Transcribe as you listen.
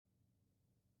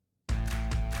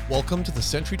Welcome to the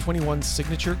Century 21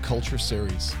 Signature Culture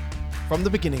Series. From the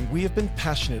beginning, we have been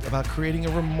passionate about creating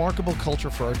a remarkable culture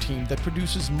for our team that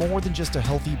produces more than just a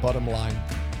healthy bottom line.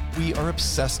 We are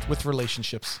obsessed with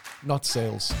relationships, not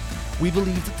sales. We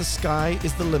believe that the sky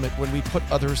is the limit when we put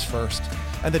others first,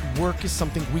 and that work is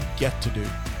something we get to do,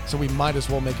 so we might as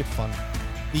well make it fun.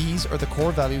 These are the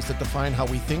core values that define how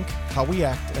we think, how we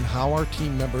act, and how our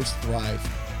team members thrive.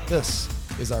 This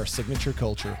is our signature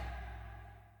culture.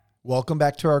 Welcome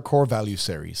back to our core value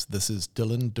series. This is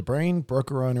Dylan DeBrain,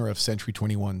 broker owner of Century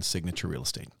 21 Signature Real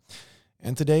Estate.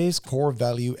 And today's core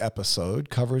value episode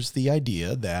covers the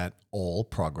idea that all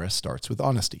progress starts with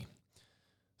honesty.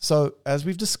 So, as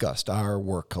we've discussed, our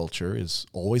work culture is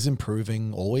always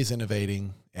improving, always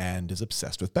innovating, and is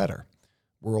obsessed with better.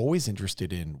 We're always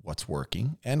interested in what's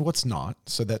working and what's not,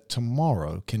 so that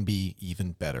tomorrow can be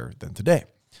even better than today.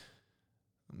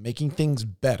 Making things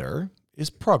better is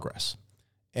progress.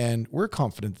 And we're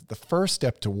confident that the first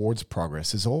step towards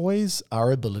progress is always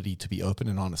our ability to be open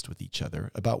and honest with each other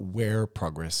about where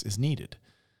progress is needed.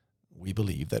 We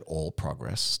believe that all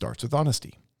progress starts with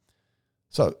honesty.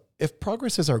 So if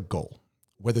progress is our goal,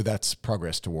 whether that's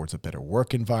progress towards a better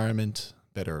work environment,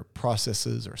 better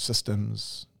processes or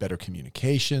systems, better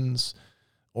communications,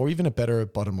 or even a better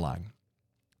bottom line,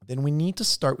 then we need to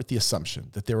start with the assumption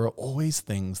that there are always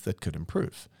things that could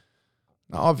improve.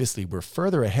 Now, obviously, we're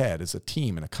further ahead as a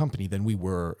team and a company than we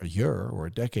were a year or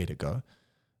a decade ago,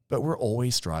 but we're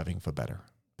always striving for better.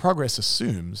 Progress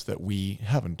assumes that we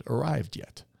haven't arrived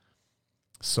yet.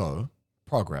 So,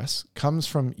 progress comes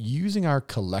from using our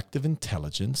collective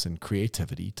intelligence and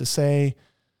creativity to say,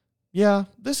 yeah,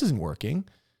 this isn't working,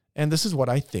 and this is what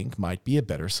I think might be a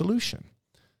better solution.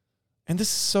 And this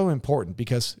is so important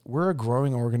because we're a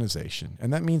growing organization,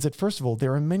 and that means that, first of all,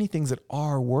 there are many things that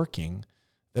are working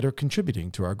that are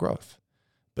contributing to our growth.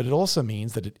 But it also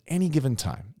means that at any given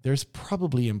time, there's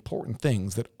probably important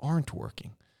things that aren't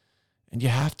working. And you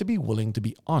have to be willing to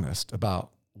be honest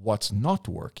about what's not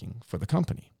working for the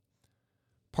company.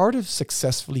 Part of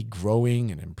successfully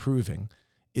growing and improving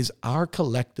is our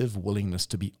collective willingness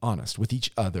to be honest with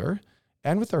each other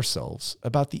and with ourselves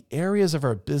about the areas of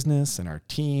our business and our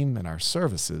team and our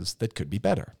services that could be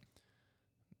better.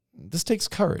 This takes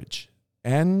courage.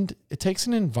 And it takes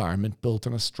an environment built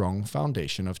on a strong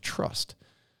foundation of trust.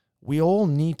 We all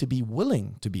need to be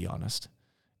willing to be honest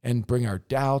and bring our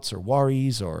doubts or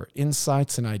worries or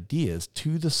insights and ideas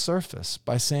to the surface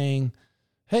by saying,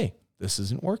 hey, this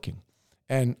isn't working.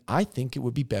 And I think it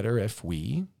would be better if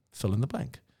we fill in the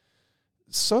blank.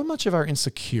 So much of our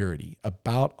insecurity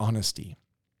about honesty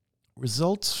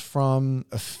results from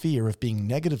a fear of being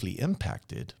negatively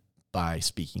impacted by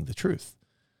speaking the truth,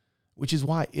 which is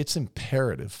why it's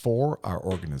imperative for our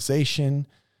organization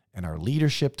and our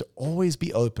leadership to always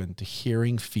be open to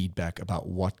hearing feedback about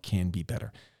what can be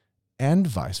better, and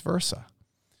vice versa.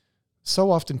 So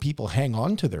often people hang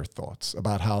on to their thoughts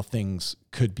about how things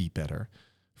could be better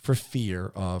for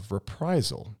fear of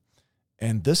reprisal,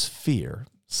 and this fear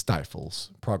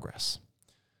stifles progress.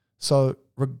 So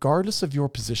regardless of your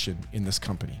position in this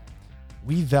company,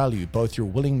 we value both your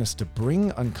willingness to bring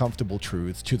uncomfortable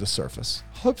truths to the surface,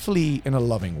 hopefully in a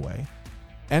loving way,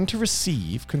 and to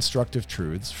receive constructive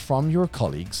truths from your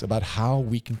colleagues about how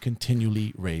we can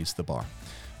continually raise the bar.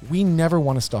 We never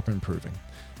want to stop improving,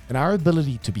 and our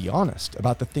ability to be honest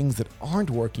about the things that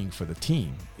aren't working for the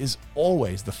team is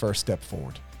always the first step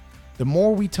forward. The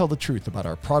more we tell the truth about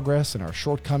our progress and our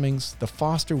shortcomings, the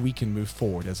faster we can move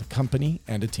forward as a company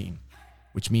and a team,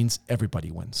 which means everybody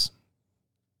wins.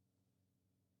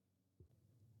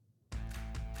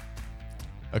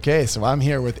 Okay, so I'm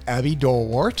here with Abby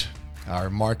Dorwart, our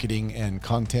marketing and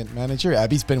content manager.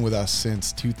 Abby's been with us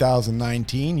since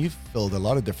 2019. You've filled a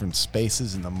lot of different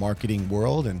spaces in the marketing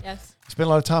world and spent a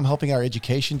lot of time helping our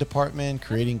education department,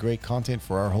 creating great content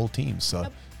for our whole team. So,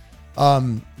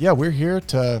 we're here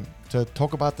to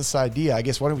talk about this idea. I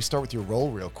guess why don't we start with your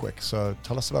role real quick? So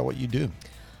tell us about what you do.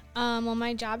 Well,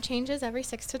 my job changes every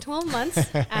 6 to 12 months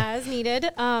as needed.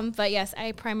 But yes,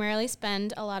 I primarily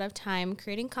spend a lot of time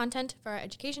creating content for our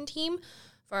education team,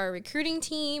 for our recruiting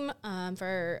team,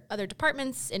 for other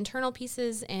departments, internal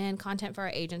pieces, and content for our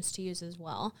agents to use as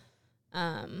well.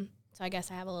 So I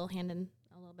guess I have a little hand in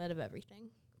a little bit of everything.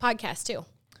 Podcast too.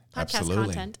 Podcast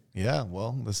content. Yeah,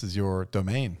 well, this is your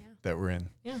domain that we're in.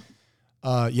 Yeah.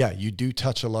 You do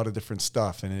touch a lot of different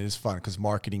stuff, and it is fun because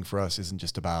marketing for us isn't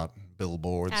just about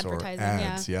billboards or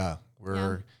ads.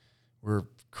 We're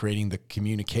creating the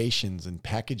communications and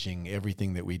packaging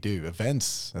everything that we do,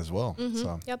 events as well. Mm-hmm.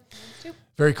 So, too.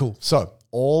 Very cool. So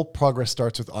all progress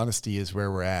starts with honesty is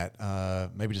where we're at.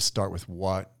 Maybe just start with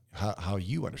how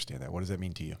you understand that. What does that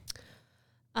mean to you?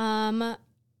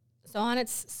 So on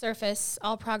its surface,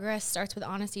 all progress starts with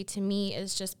honesty to me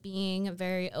is just being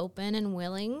very open and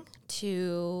willing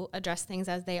to address things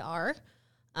as they are,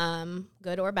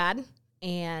 good or bad,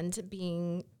 and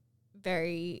being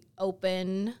very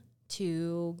open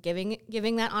to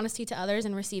giving that honesty to others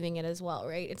and receiving it as well,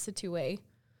 right? It's a two-way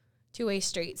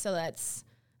street. So that's,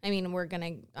 I mean, we're going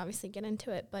to obviously get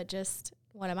into it, but just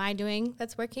what am I doing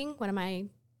that's working? What am I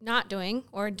not doing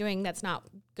or doing that's not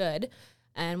good?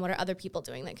 And what are other people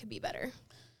doing that could be better?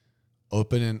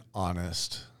 Open and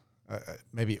honest.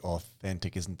 Maybe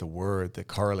authentic isn't the word that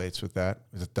correlates with that.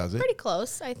 Does it? Pretty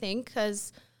close, I think,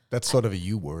 because that's sort of a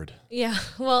you word. Yeah.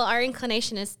 Well, our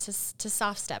inclination is to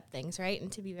soft step things, right? And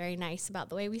to be very nice about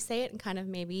the way we say it and kind of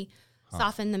maybe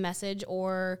soften the message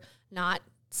or not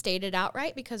state it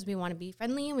outright because we want to be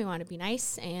friendly and we want to be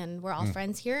nice and we're all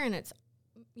friends here. And it's,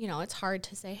 it's hard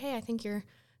to say, hey, I think you're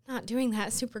not doing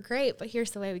that super great, but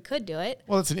here's the way we could do it.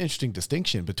 Well, it's an interesting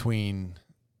distinction between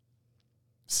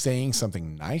saying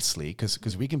something nicely,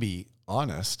 because we can be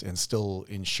honest and still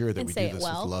ensure that And we say do it this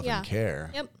well. with love Yeah. and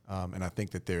care. Yep. And I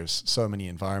think that there's so many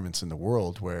environments in the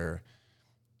world where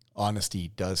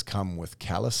honesty does come with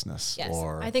callousness. Yes.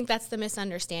 Or I think that's the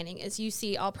misunderstanding is you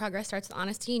see all progress starts with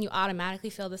honesty and you automatically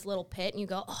feel this little pit and you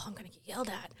go, oh, I'm going to get yelled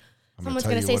at. Someone's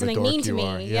going to say something mean to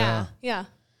me. Yeah.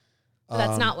 But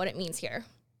that's not what it means here.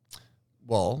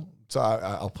 Well, so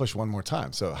I'll push one more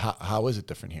time. So how is it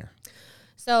different here?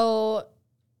 So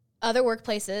other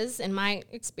workplaces, in my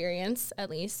experience at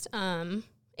least,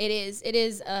 it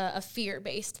is a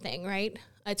fear-based thing, right?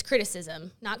 It's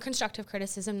criticism, not constructive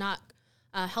criticism, not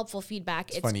helpful feedback.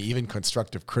 It's funny, even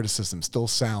constructive criticism still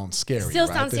sounds scary. Still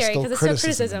right? sounds scary because it's still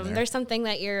criticism. There. There's something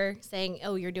that you're saying,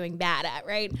 oh, you're doing bad at,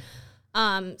 right?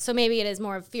 So maybe it is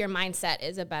more of fear mindset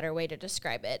is a better way to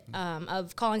describe it,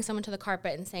 of calling someone to the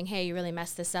carpet and saying, hey, you really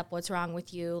messed this up. What's wrong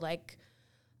with you? Like,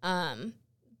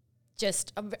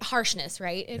 just harshness,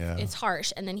 right? It's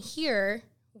harsh. And then here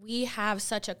we have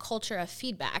such a culture of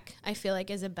feedback, I feel like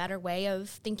is a better way of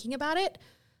thinking about it.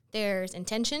 There's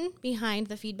intention behind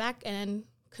the feedback and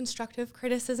constructive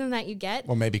criticism that you get.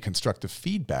 Well, maybe constructive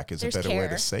feedback is a better way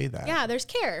to say that. Yeah, there's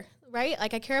care, right?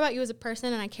 Like I care about you as a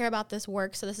person and I care about this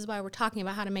work. So this is why we're talking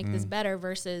about how to make this better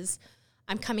versus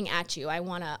I'm coming at you. I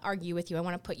want to argue with you. I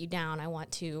want to put you down. I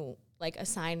want to like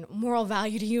assign moral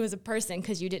value to you as a person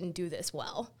because you didn't do this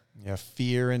well. Yeah,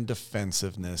 fear and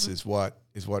defensiveness is what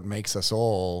makes us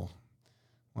all,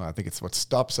 well, I think it's what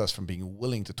stops us from being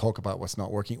willing to talk about what's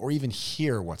not working or even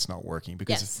hear what's not working.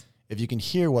 Because if you can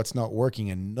hear what's not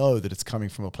working and know that it's coming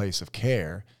from a place of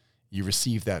care, you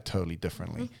receive that totally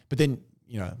differently. But then,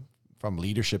 from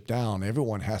leadership down,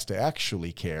 everyone has to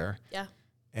actually care. Yeah.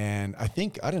 And I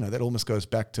think, I don't know, that almost goes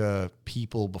back to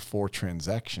people before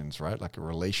transactions, right? Like a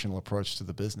relational approach to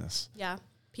the business. Yeah.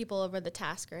 People over the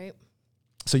task, right?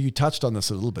 So you touched on this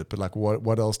a little bit, but like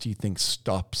what else do you think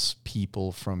stops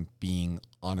people from being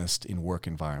honest in work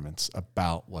environments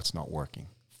about what's not working?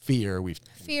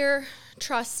 Fear,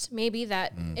 trust, maybe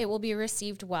that it will be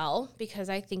received well, because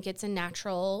I think it's a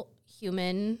natural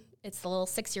human, it's the little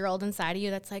 6-year-old inside of you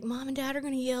that's like, Mom and Dad are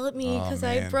going to yell at me because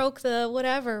I broke the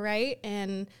whatever, right?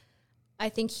 And I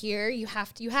think here you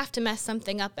have to mess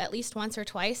something up at least once or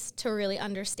twice to really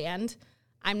understand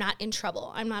I'm not in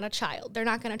trouble. I'm not a child. They're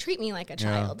not going to treat me like a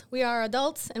child. We are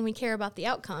adults and we care about the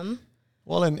outcome.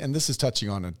 Well, and this is touching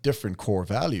on a different core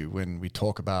value when we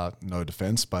talk about no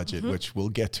defense budget, which we'll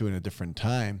get to in a different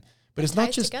time. But it's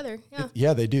not just together.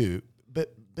 Yeah, they do.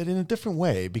 But in a different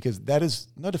way, because that is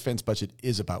no defense budget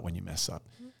is about when you mess up.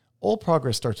 All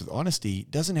progress starts with honesty.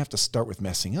 Doesn't have to start with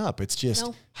messing up. It's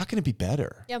just how can it be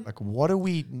better? Yep. Like what are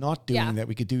we not doing that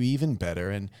we could do even better?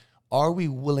 And are we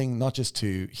willing not just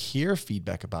to hear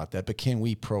feedback about that, but can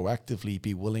we proactively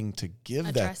be willing to give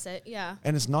Address it, yeah.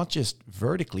 And it's not just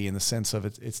vertically in the sense of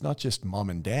it's not just mom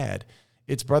and dad,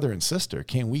 it's brother and sister.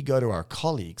 Can we go to our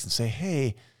colleagues and say,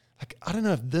 hey, like, I don't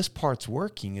know if this part's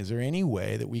working. Is there any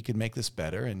way that we could make this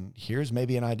better? And here's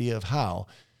maybe an idea of how.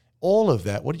 All of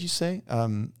that, what did you say?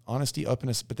 Honesty,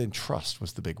 openness, but then trust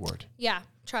was the big word. Yeah,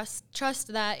 trust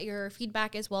that your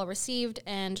feedback is well received,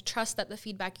 and trust that the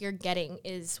feedback you're getting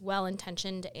is well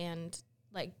intentioned and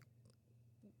like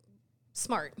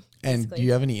smart. And basically. do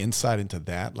you have any insight into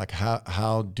that? Like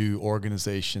how do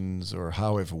organizations, or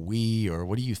how have we, or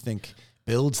what do you think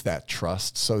builds that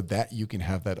trust so that you can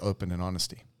have that open and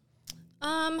honesty?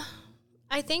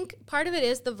 I think part of it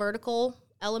is the vertical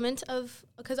element of,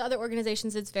 because other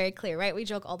organizations, it's very clear, right? We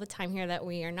joke all the time here that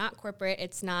we are not corporate.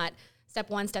 It's not step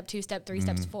 1, step 2, step 3,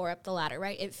 steps 4 up the ladder,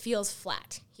 right? It feels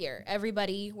flat here.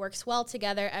 Everybody works well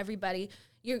together. Everybody,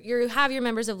 you have your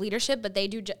members of leadership, but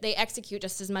they execute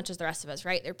just as much as the rest of us,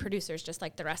 right? They're producers just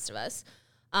like the rest of us.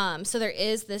 So there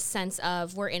is this sense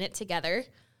of we're in it together.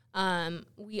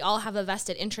 We all have a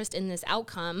vested interest in this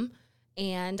outcome,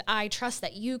 and I trust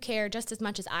that you care just as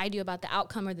much as I do about the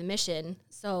outcome or the mission.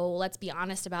 So let's be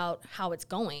honest about how it's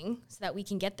going so that we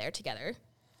can get there together.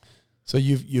 So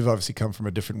you've obviously come from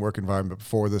a different work environment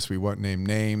before this. We won't name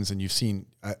names, and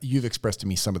you've expressed to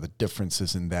me some of the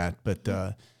differences in that. But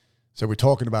so we're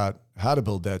talking about how to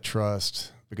build that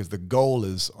trust, because the goal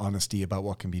is honesty about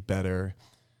what can be better.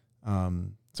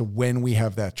 So when we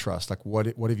have that trust, like what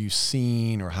have you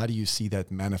seen, or how do you see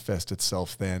that manifest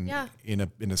itself then in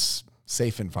a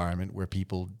safe environment where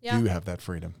people do have that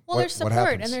freedom? Well, there's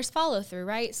support and there's follow through,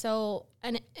 right? So,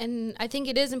 and I think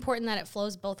it is important that it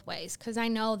flows both ways, because I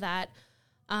know that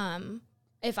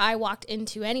if I walked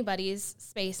into anybody's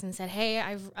space and said, "Hey,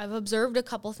 I've observed a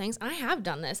couple things," and I have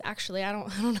done this actually. I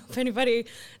don't know if anybody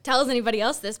tells anybody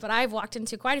else this, but I've walked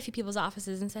into quite a few people's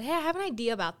offices and said, "Hey, I have an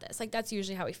idea about this." Like, that's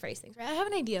usually how we phrase things, right? I have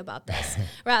an idea about this,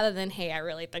 rather than, "Hey, I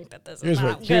really think that this is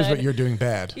not good. Here's what you're doing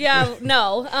bad." Yeah,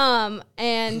 no.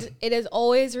 And it is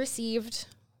always received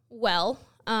well.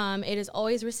 It is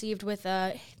always received with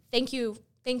a thank you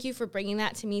for bringing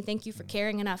that to me. Thank you for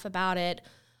caring enough about it.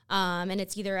 And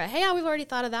it's either a, "Hey, we've already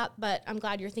thought of that, but I'm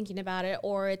glad you're thinking about it,"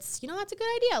 or it's, "That's a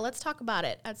good idea. Let's talk about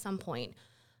it at some point."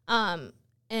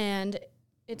 And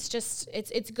it's just,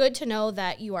 it's good to know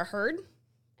that you are heard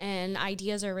and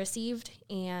ideas are received,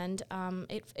 and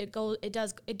it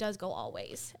does go all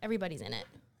ways. Everybody's in it.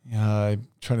 Yeah, I'm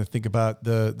trying to think about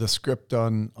the script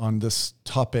on this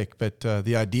topic, but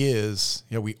the idea is,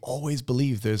 we always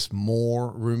believe there's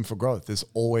more room for growth. There's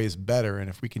always better. And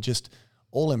if we can just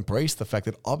all embrace the fact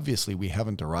that obviously we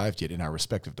haven't arrived yet in our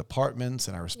respective departments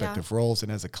and our respective roles and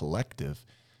as a collective,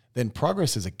 then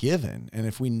progress is a given. And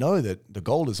if we know that the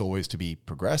goal is always to be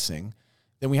progressing,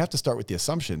 then we have to start with the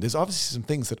assumption there's obviously some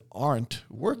things that aren't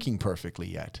working perfectly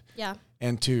yet. Yeah.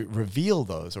 And to reveal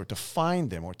those, or to find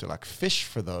them, or to fish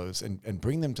for those and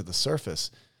bring them to the surface,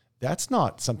 that's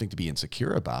not something to be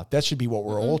insecure about. That should be what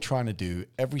we're all trying to do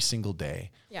every single day.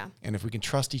 Yeah. And if we can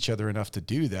trust each other enough to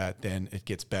do that, then it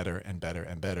gets better and better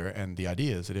and better. And the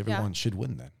idea is that everyone should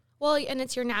win then. Well, and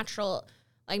it's your natural,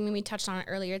 we touched on it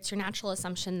earlier, it's your natural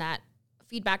assumption that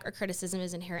feedback or criticism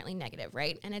is inherently negative,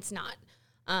 right? And it's not.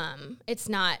 It's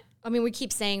not. We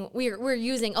keep saying we're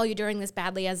using, "Oh, you're doing this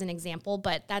badly" as an example,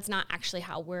 but that's not actually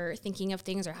how we're thinking of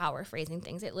things or how we're phrasing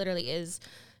things. It literally is,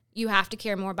 you have to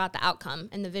care more about the outcome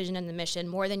and the vision and the mission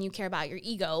more than you care about your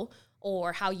ego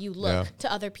or how you look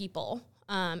to other people.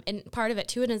 And part of it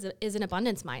too is an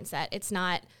abundance mindset. It's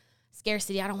not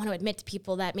scarcity. I don't want to admit to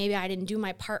people that maybe I didn't do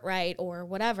my part right or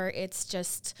whatever. It's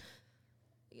just,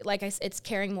 it's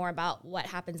caring more about what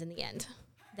happens in the end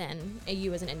than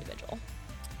you as an individual.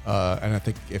 And I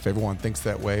think if everyone thinks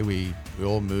that way, we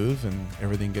all move and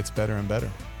everything gets better and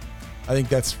better. I think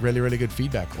that's really, really good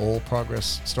feedback. All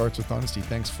progress starts with honesty.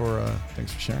 Thanks for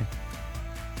sharing.